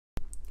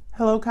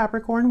Hello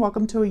Capricorn,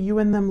 welcome to a you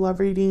and them love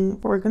reading.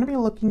 We're going to be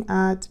looking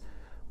at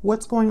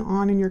what's going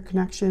on in your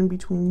connection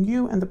between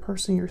you and the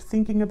person you're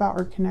thinking about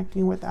or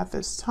connecting with at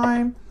this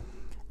time,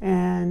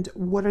 and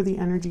what are the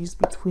energies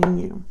between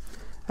you.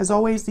 As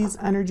always, these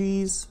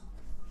energies,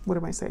 what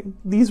am I saying?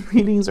 These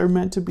readings are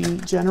meant to be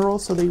general,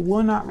 so they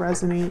will not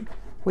resonate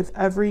with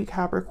every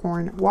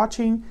Capricorn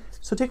watching.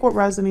 So take what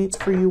resonates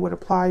for you, what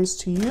applies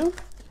to you,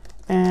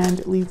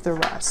 and leave the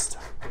rest.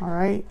 All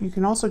right. You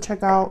can also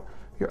check out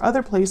your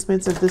other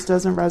placements if this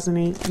doesn't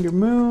resonate, your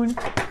moon,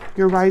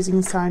 your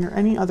rising sign, or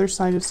any other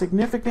sign of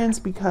significance,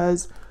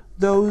 because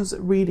those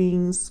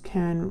readings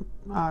can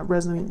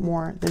resonate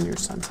more than your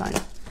sun sign.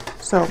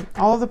 So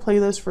all of the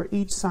playlists for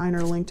each sign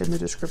are linked in the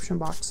description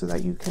box so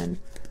that you can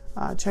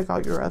check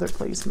out your other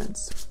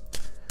placements.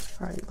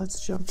 All right,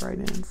 let's jump right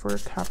in for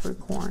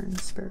Capricorn.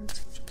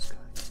 Spirits,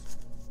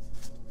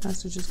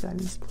 messages,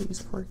 guidance,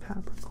 please, for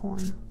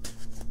Capricorn.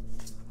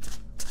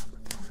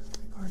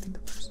 Regarding the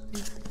person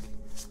you're thinking.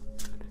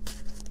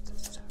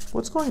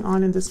 What's going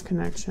on in this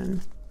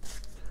connection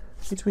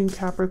between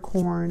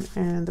Capricorn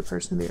and the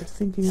person they are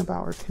thinking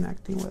about or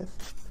connecting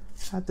with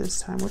at this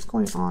time? What's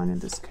going on in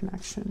this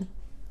connection?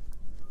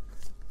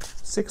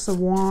 Six of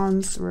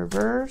Wands,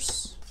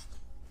 reverse.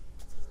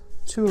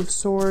 Two of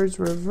Swords,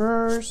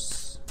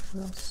 reverse.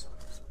 What else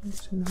I need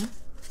to know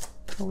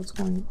about what's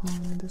going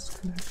on in this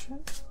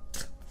connection?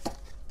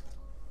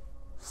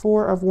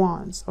 Four of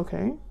Wands,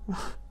 okay.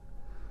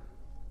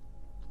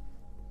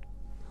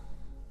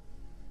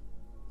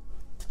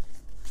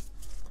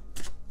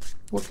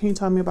 What can you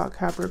tell me about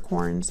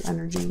Capricorn's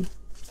energy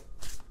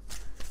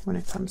when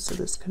it comes to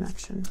this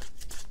connection?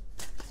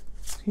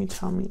 Can you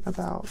tell me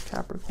about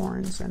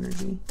Capricorn's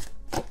energy?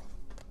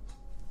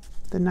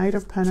 The Knight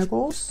of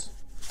Pentacles.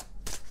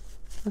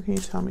 What can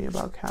you tell me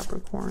about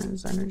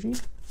Capricorn's energy?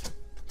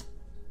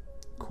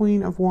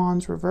 Queen of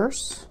Wands,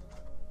 reverse.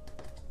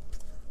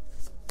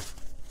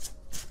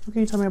 What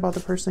can you tell me about the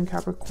person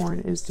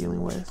Capricorn is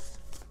dealing with?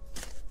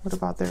 What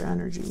about their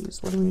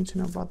energies? What do we need to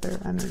know about their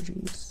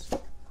energies?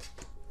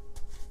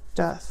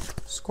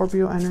 Death,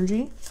 Scorpio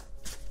energy.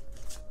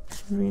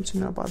 What do we need to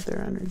know about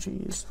their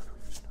energies?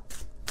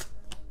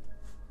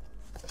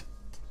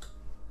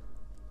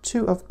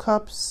 Two of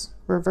Cups,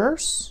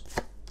 reverse.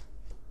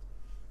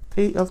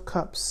 Eight of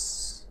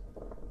Cups.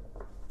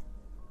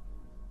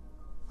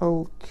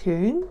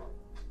 Okay.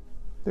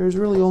 There's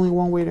really only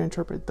one way to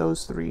interpret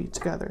those three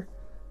together.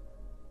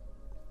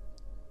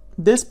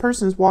 This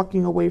person is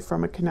walking away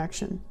from a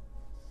connection.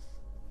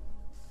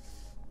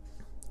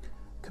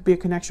 Could be a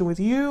connection with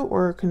you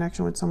or a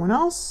connection with someone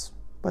else,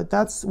 but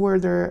that's where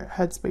their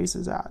headspace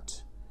is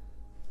at.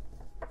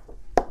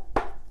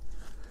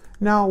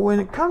 Now, when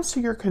it comes to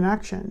your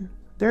connection,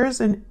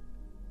 there's an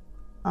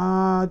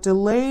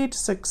delayed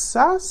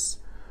success,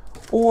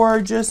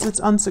 or just it's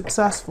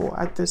unsuccessful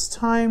at this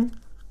time.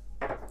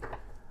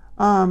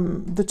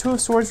 The Two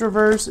of Swords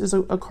reverse is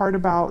a card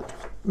about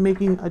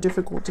making a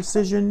difficult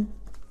decision.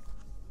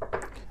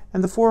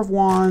 And the Four of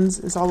Wands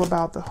is all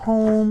about the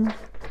home,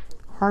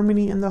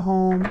 harmony in the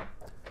home,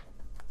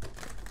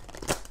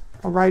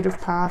 a rite of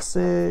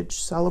passage,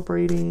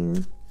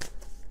 celebrating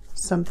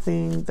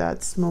something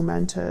that's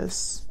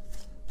momentous.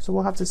 So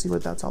we'll have to see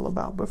what that's all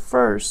about. But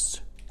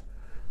first,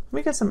 let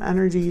me get some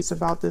energies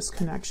about this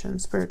connection.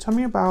 Spirit, tell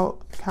me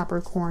about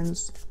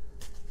Capricorn's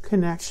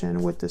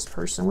connection with this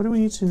person. What do we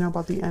need to know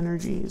about the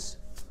energies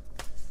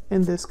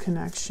in this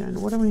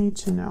connection? What do we need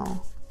to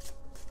know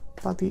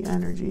about the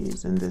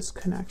energies in this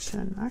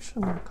connection?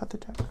 Actually, I want to cut the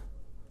deck.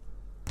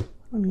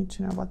 We need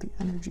to know about the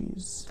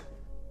energies.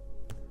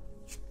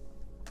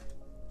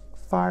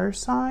 Fire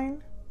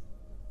sign,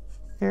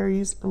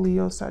 Aries,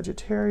 Leo,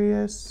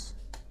 Sagittarius.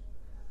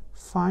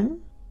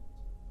 Fun.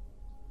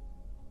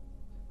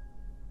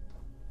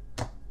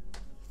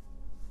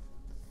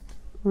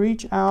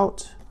 Reach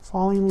out,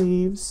 falling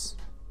leaves.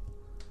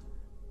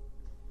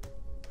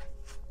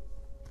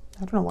 I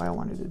don't know why I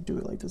wanted to do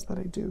it like this, but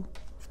I do.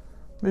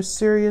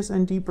 Mysterious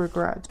and deep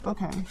regret.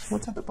 Okay,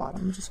 what's at the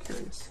bottom? I'm just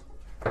curious.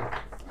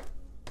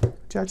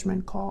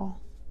 Judgment call.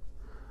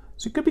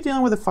 So you could be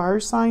dealing with a fire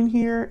sign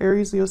here,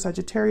 Aries, Leo,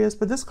 Sagittarius,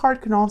 but this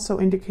card can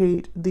also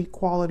indicate the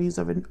qualities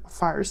of a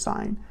fire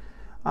sign.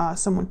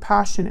 Someone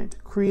passionate,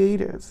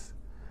 creative,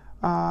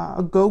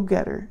 a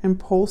go-getter,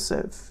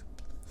 impulsive,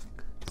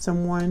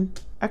 someone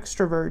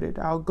extroverted,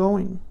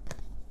 outgoing.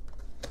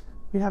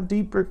 We have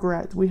deep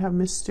regret. We have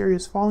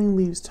mysterious, falling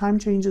leaves, time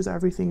changes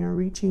everything, and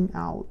reaching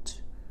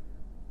out.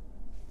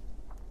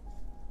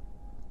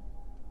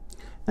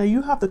 Now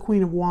you have the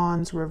Queen of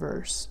Wands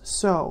reverse.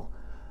 So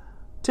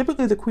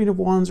typically the Queen of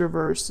Wands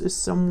reverse is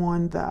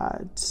someone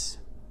that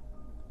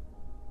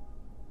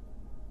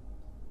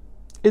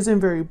isn't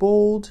very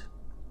bold,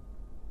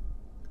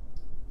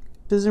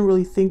 doesn't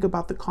really think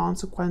about the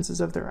consequences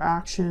of their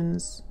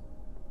actions,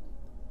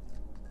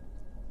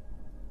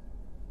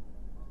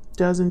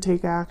 doesn't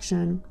take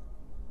action.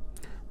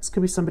 This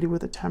could be somebody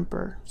with a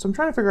temper. So I'm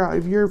trying to figure out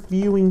if you're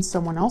viewing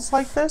someone else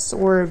like this,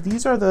 or if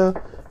these are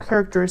the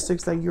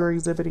characteristics that you're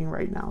exhibiting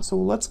right now. So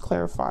let's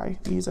clarify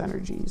these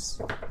energies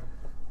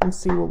and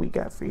see what we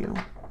get for you.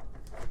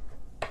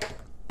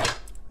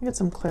 Get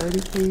some clarity,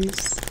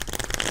 please,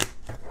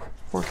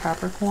 for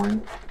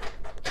Capricorn.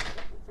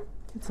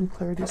 Get some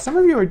clarity. Some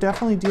of you are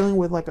definitely dealing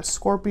with like a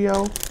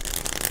Scorpio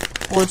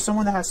or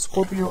someone that has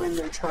Scorpio in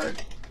their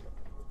chart.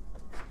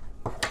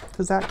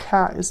 Because that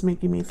cat is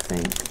making me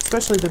think,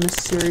 especially the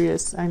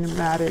mysterious,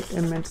 enigmatic,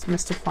 and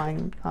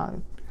mystifying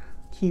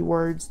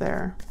keywords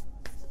there.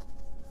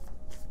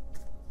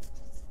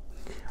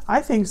 I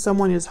think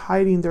someone is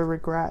hiding their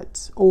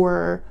regret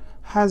or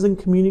hasn't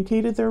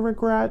communicated their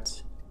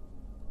regret.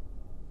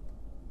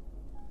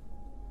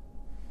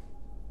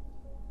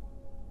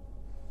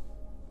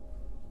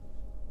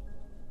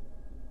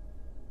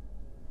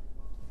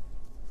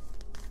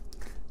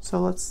 So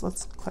let's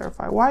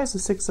clarify. Why is the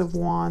Six of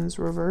Wands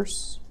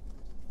reverse?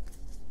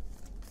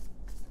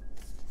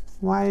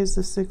 Why is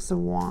the Six of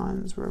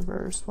Wands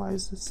reverse? Why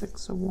is the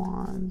Six of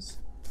Wands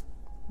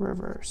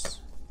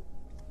reverse?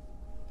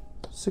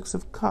 Six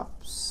of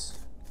Cups.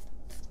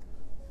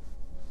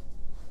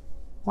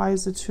 Why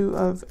is the Two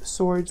of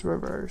Swords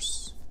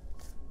reverse?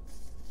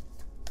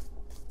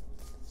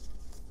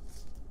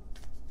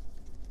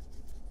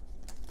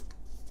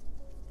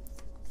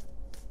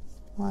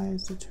 Why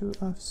is the Two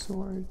of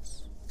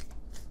Swords?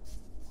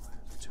 Why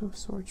is the Two of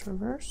Swords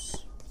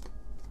reverse?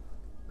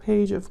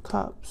 Page of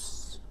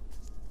Cups.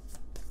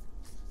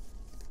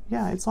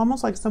 Yeah, it's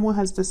almost like someone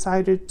has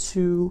decided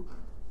to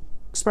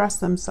express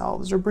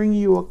themselves or bring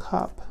you a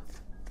cup.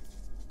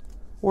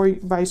 Or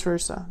vice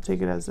versa.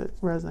 Take it as it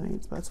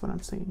resonates. That's what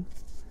I'm seeing.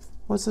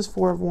 What's this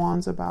Four of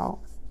Wands about?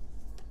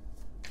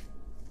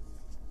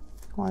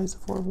 Why is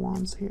the Four of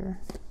Wands here?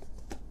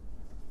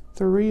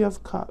 Three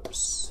of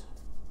Cups.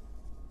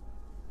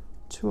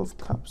 Two of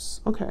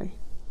Cups. Okay.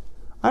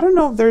 I don't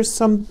know if there's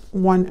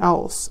someone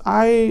else.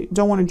 I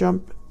don't want to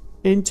jump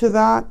into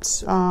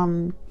that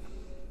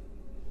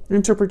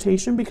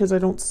interpretation because I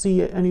don't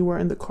see it anywhere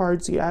in the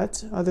cards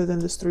yet other than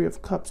this Three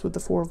of Cups with the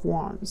Four of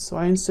Wands. So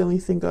I instantly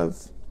think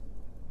of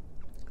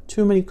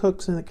too many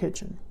cooks in the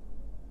kitchen.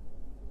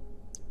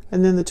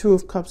 And then the Two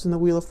of Cups and the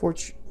Wheel of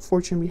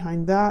Fortune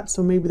behind that.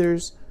 So maybe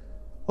there's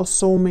a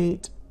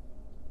soulmate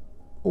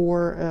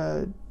or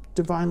a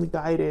divinely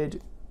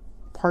guided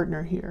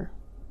partner here.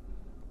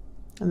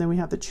 And then we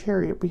have the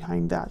Chariot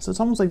behind that. So it's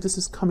almost like this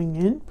is coming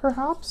in,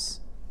 perhaps.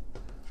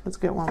 Let's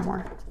get one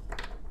more.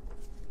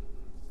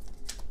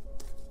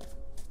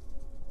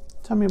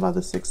 Tell me about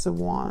the Six of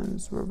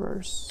Wands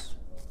reverse.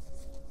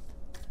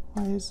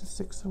 Why is the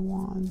Six of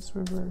Wands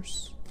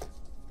reverse?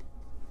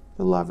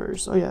 The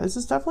Lovers. Oh yeah, this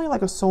is definitely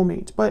like a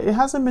soulmate, but it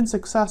hasn't been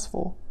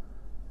successful.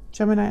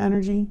 Gemini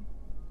energy.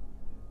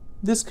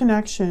 This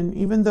connection,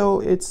 even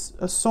though it's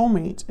a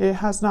soulmate, it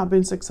has not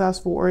been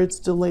successful or it's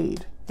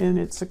delayed in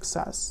its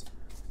success.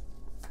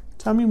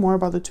 Tell me more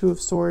about the Two of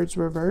Swords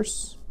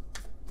reverse.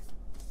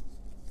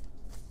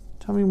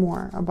 Tell me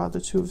more about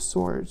the Two of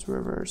Swords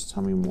reverse.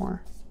 Tell me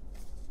more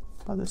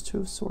about this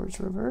Two of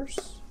Swords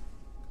reverse.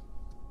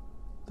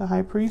 The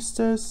High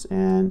Priestess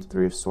and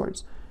Three of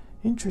Swords.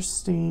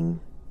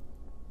 Interesting.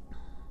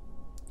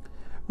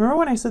 Remember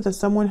when I said that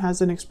someone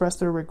hasn't expressed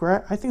their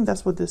regret? I think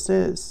that's what this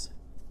is.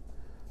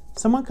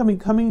 Someone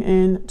coming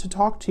in to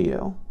talk to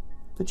you.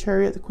 The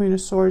Chariot, the Queen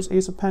of Swords,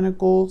 Ace of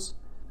Pentacles,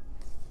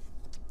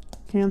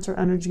 Cancer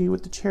energy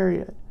with the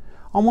Chariot.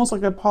 Almost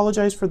like I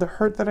apologize for the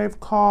hurt that I've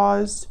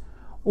caused,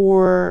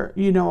 or,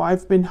 you know,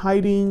 I've been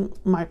hiding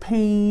my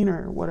pain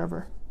or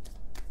whatever.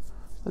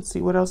 Let's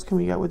see, what else can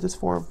we get with this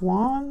Four of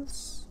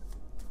Wands?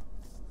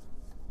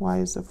 Why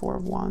is the Four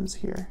of Wands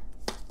here?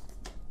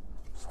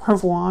 Four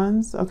of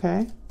Wands,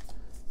 okay.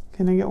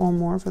 Can I get one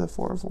more for the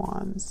Four of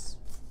Wands?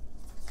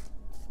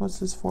 What's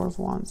this Four of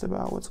Wands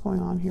about? What's going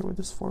on here with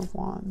this Four of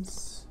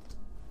Wands?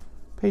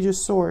 Page of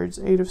Swords,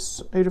 Eight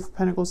of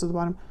Pentacles at the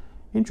bottom.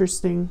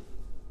 Interesting.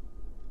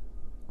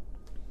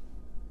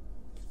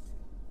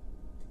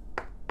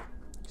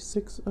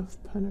 Six of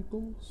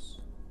Pentacles.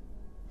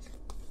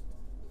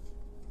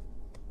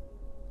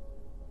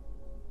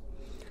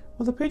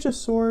 Well, the Page of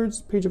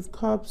Swords, Page of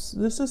Cups,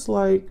 this is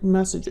like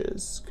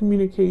messages,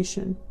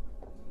 communication.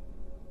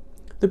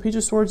 The Page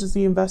of Swords is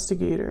the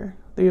investigator.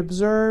 They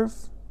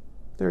observe,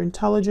 they're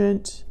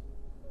intelligent,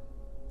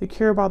 they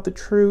care about the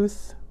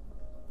truth.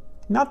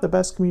 Not the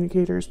best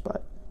communicators,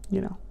 but,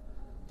 you know.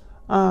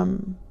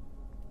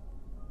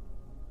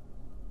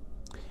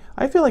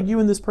 I feel like you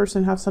and this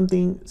person have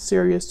something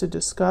serious to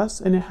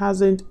discuss, and it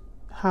hasn't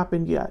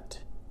happened yet.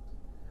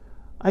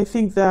 I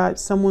think that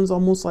someone's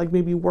almost like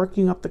maybe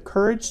working up the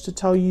courage to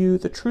tell you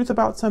the truth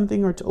about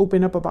something or to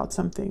open up about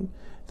something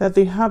that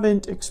they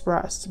haven't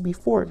expressed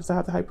before, because I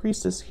have the High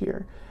Priestess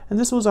here. And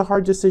this was a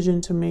hard decision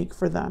to make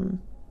for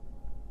them.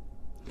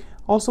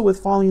 Also with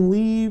falling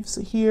leaves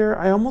here,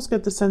 I almost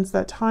get the sense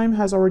that time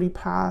has already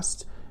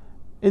passed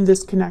in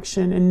this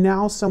connection, and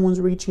now someone's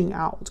reaching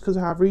out, because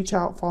I have reach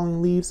out,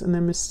 falling leaves, and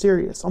then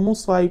mysterious.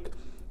 Almost like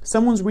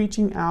someone's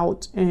reaching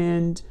out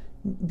and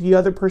the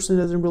other person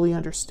doesn't really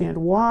understand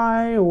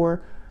why,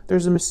 or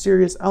there's a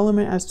mysterious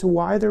element as to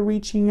why they're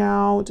reaching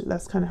out.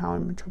 That's kind of how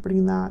I'm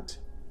interpreting that.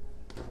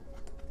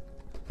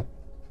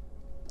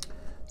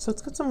 So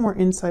let's get some more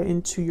insight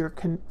into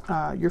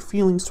your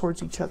feelings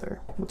towards each other.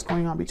 What's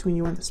going on between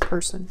you and this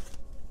person?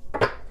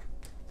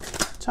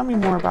 Tell me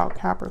more about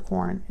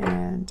Capricorn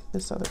and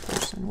this other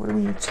person. What do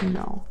we need to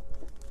know?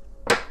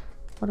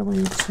 What do we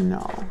need to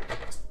know?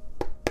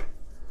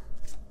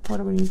 What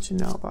do we need to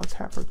know about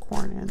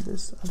Capricorn and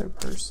this other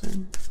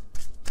person?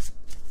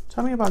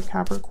 Tell me about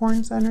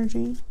Capricorn's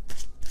energy.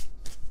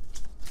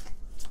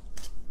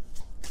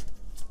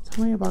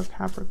 Tell me about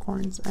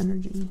Capricorn's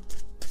energy.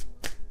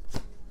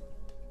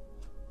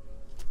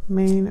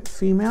 Main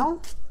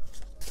female.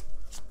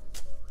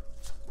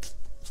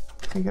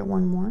 Can I get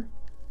one more?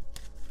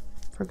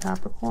 For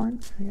Capricorn,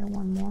 can I get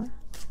one more?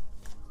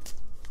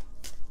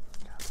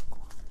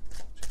 Capricorn.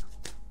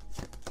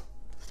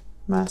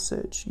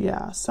 Message.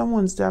 Yeah,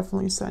 someone's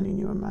definitely sending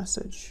you a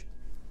message.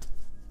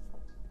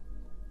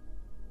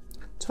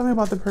 Tell me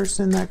about the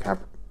person that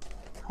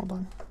hold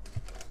on.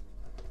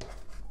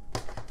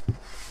 I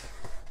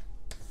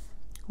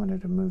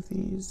wanted to move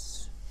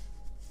these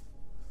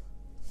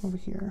over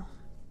here.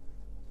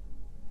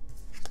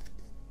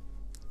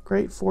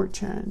 Great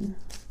fortune.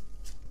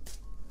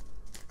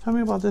 Tell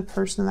me about the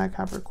person that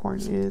Capricorn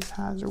is,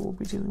 has, or will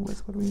be dealing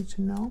with. What do we need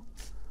to know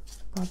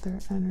about their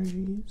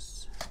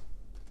energies?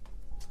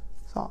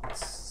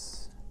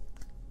 Thoughts.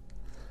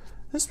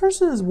 This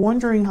person is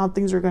wondering how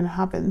things are going to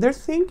happen. They're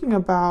thinking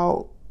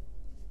about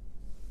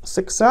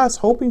success,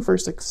 hoping for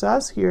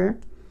success here.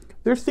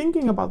 They're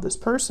thinking about this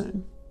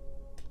person.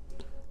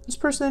 This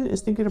person is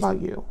thinking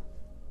about you.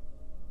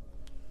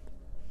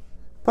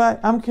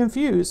 But I'm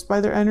confused by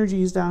their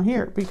energies down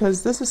here,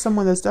 because this is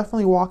someone that's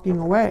definitely walking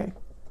away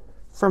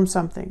from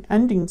something,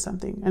 ending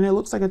something, and it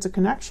looks like it's a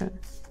connection.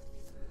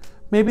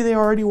 Maybe they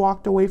already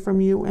walked away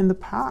from you in the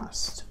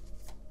past.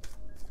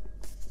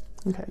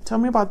 Okay, tell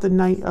me about the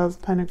Knight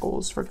of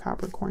Pentacles for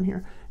Capricorn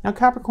here. Now,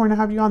 Capricorn, I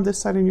have you on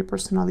this side and your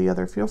person on the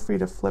other. Feel free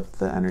to flip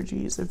the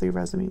energies if they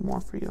resonate more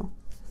for you.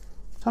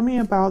 Tell me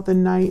about the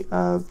Knight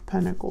of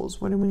Pentacles.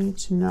 What do we need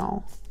to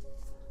know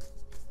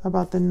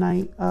about the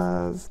Knight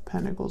of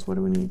Pentacles? What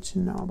do we need to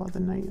know about the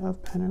Knight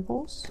of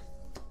Pentacles?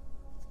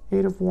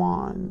 Eight of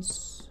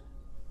Wands.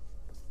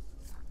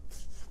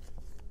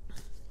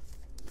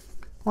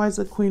 Why is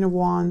the Queen of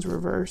Wands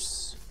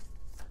reverse?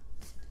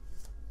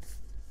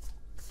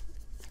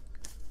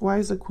 Why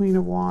is the Queen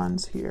of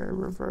Wands here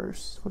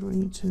reverse? What do we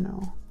need to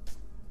know?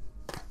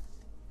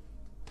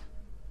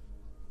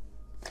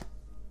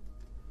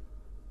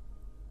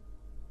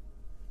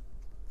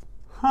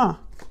 Huh.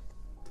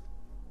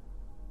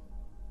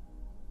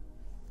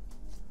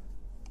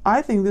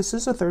 I think this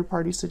is a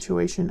third-party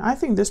situation. I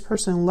think this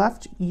person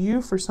left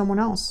you for someone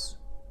else.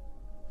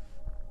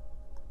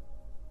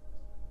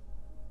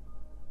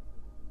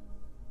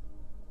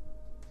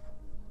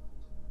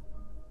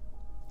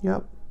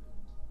 Yep.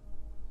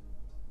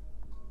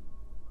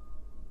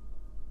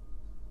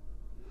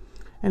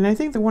 And I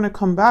think they want to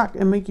come back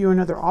and make you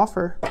another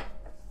offer.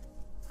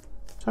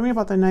 Tell me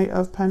about the Knight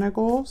of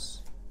Pentacles.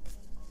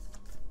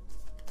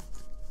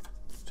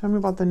 Tell me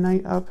about the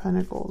Knight of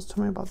Pentacles.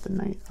 Tell me about the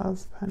Knight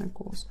of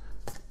Pentacles.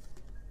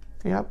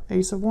 Yep,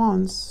 Ace of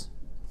Wands.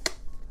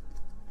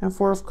 And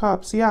Four of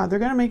Cups. Yeah, they're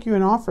going to make you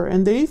an offer.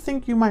 And they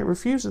think you might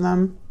refuse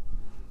them.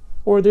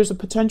 Or there's a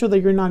potential that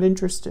you're not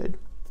interested.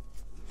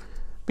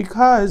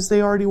 Because they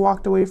already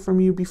walked away from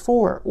you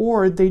before.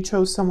 Or they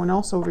chose someone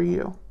else over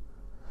you.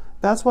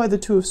 That's why the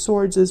Two of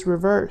Swords is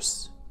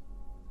reverse.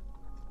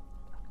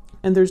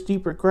 And there's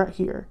deep regret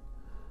here.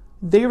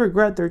 They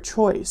regret their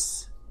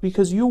choice.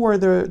 Because you were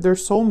their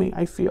soulmate,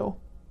 I feel.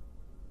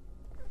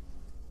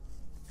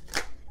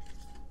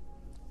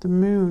 The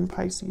Moon,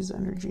 Pisces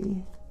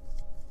energy.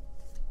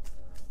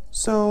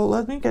 So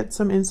let me get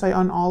some insight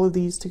on all of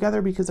these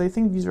together, because I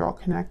think these are all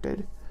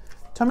connected.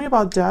 Tell me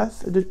about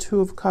death, the Two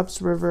of Cups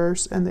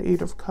reverse, and the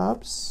Eight of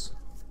Cups.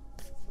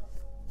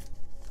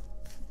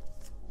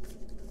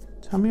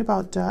 Tell me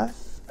about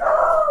death,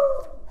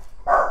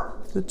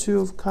 the Two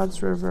of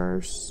Cups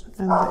reverse,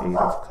 and the Eight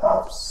of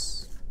Cups.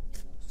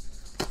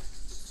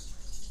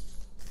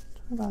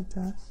 Tell me about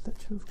death, the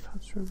Two of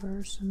Cups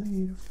reverse, and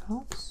the Eight of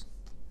Cups.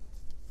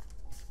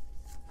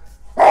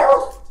 Tell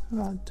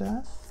me about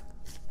death,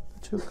 the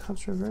Two of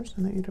Cups reverse,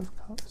 and the Eight of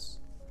Cups.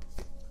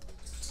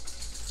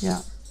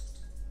 Yeah.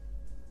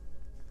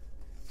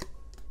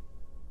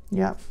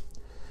 Yeah.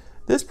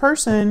 This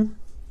person,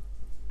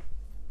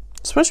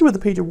 especially with the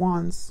Page of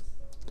Wands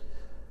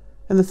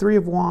and the Three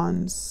of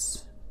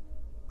Wands,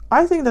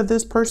 I think that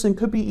this person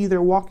could be either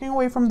walking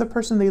away from the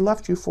person they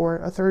left you for,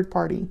 a third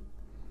party,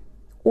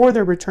 or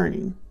they're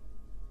returning.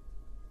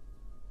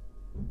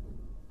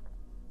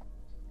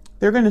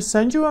 They're going to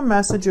send you a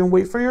message and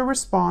wait for your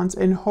response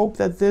and hope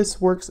that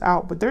this works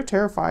out. But they're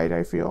terrified,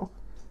 I feel.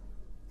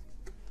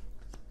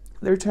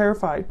 They're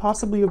terrified,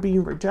 possibly of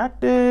being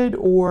rejected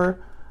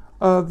or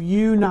of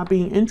you not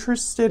being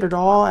interested at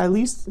all. At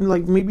least,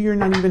 like, maybe you're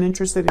not even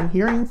interested in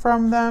hearing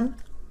from them.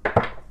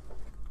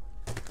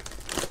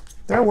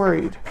 They're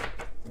worried.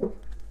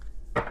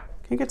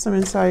 Can you get some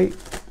insight,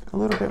 a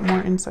little bit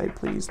more insight,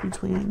 please,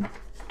 between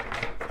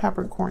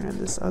Capricorn and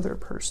this other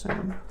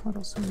person? What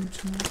else do we need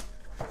to know?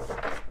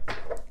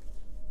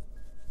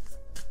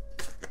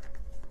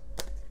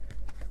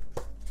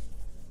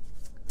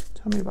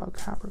 Tell me about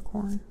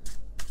Capricorn.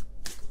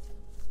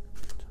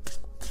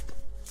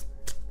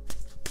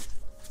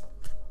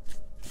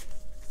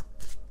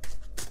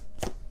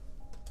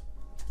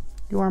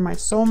 You are my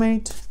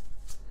soulmate.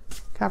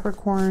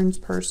 Capricorn's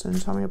person.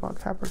 Tell me about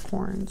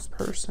Capricorn's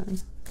person.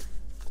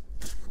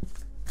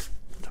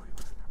 Tell me about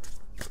Capricorn's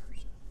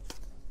person.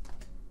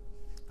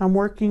 I'm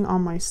working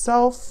on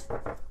myself.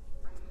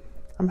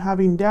 I'm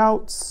having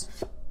doubts.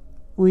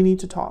 We need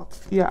to talk.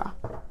 Yeah.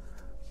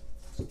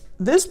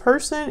 This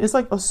person is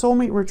like a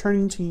soulmate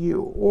returning to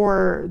you,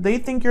 or they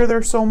think you're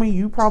their soulmate.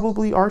 You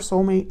probably are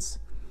soulmates.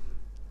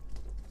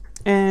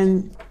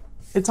 And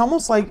it's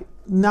almost like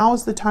now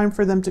is the time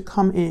for them to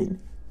come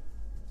in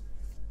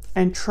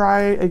and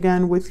try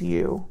again with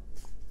you.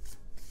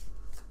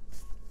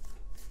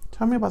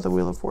 Tell me about the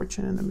Wheel of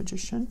Fortune and the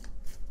Magician.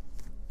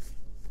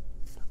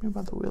 Tell me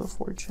about the Wheel of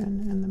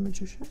Fortune and the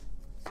Magician.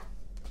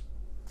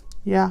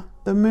 Yeah,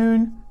 the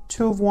Moon,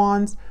 Two of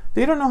Wands.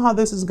 They don't know how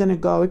this is going to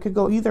go. It could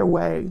go either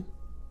way.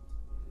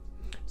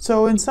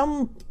 So in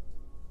some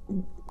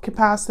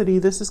capacity,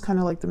 this is kind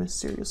of like the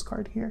mysterious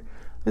card here.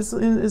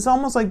 It's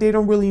almost like they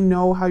don't really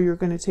know how you're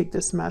going to take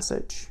this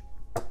message.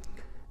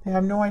 They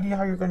have no idea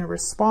how you're going to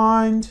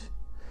respond.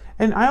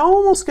 And I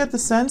almost get the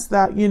sense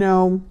that, you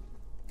know,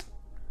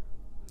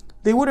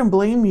 they wouldn't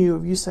blame you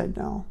if you said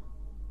no.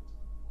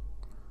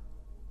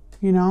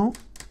 You know?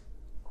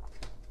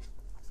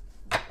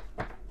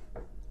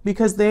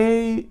 Because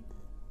they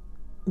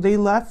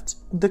left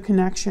the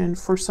connection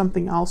for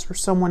something else, for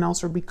someone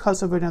else, or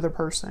because of another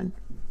person.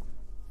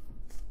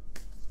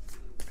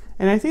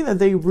 And I think that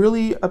they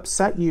really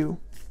upset you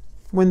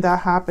when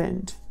that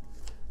happened.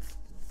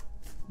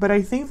 But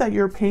I think that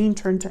your pain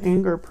turned to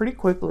anger pretty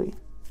quickly.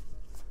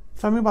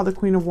 Tell me about the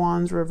Queen of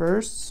Wands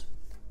reverse.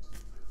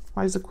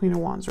 Why is the Queen of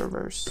Wands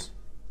reverse?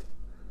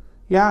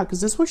 Yeah,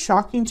 because this was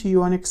shocking to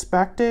you,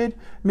 unexpected.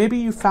 Maybe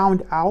you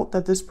found out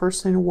that this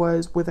person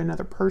was with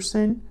another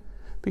person,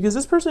 because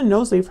this person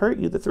knows they've hurt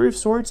you. The Three of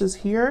Swords is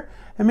here,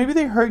 and maybe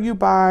they hurt you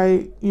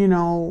by, you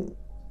know,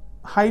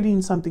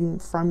 hiding something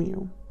from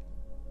you.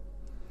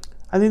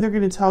 I think they're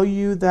going to tell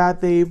you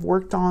that they've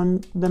worked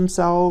on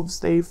themselves,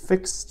 they've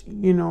fixed,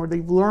 you know, or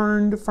they've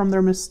learned from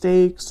their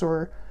mistakes,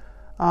 or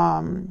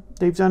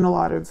they've done a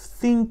lot of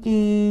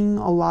thinking,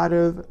 a lot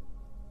of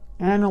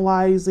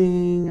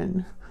analyzing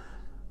and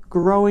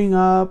growing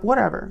up,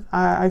 whatever.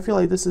 I feel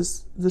like this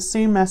is the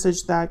same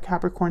message that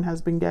Capricorn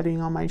has been getting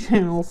on my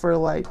channel for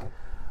like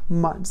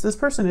months. This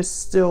person is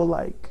still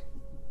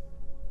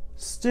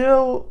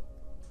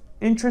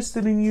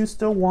interested in you,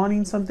 still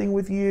wanting something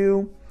with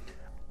you.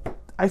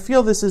 I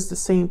feel this is the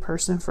same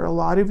person for a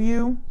lot of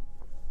you.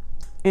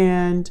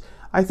 And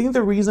I think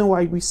the reason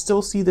why we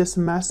still see this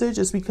message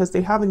is because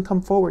they haven't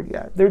come forward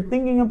yet. They're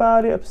thinking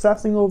about it,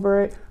 obsessing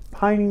over it,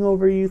 pining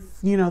over you,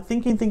 you know,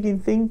 thinking.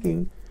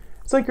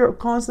 It's like you're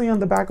constantly on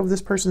the back of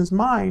this person's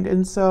mind.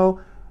 And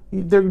so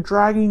they're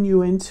dragging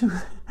you into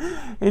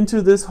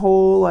this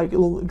whole like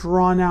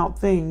drawn out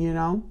thing, you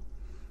know,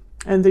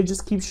 and they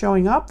just keep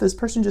showing up. This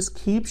person just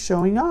keeps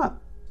showing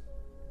up.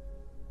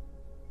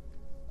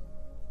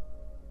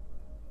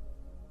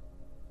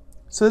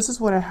 So this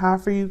is what I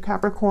have for you,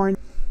 Capricorn.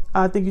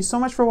 Thank you so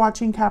much for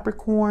watching,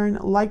 Capricorn.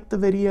 Like the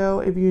video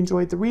if you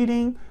enjoyed the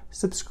reading.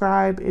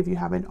 Subscribe if you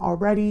haven't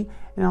already.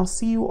 And I'll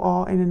see you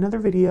all in another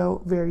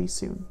video very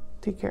soon.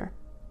 Take care.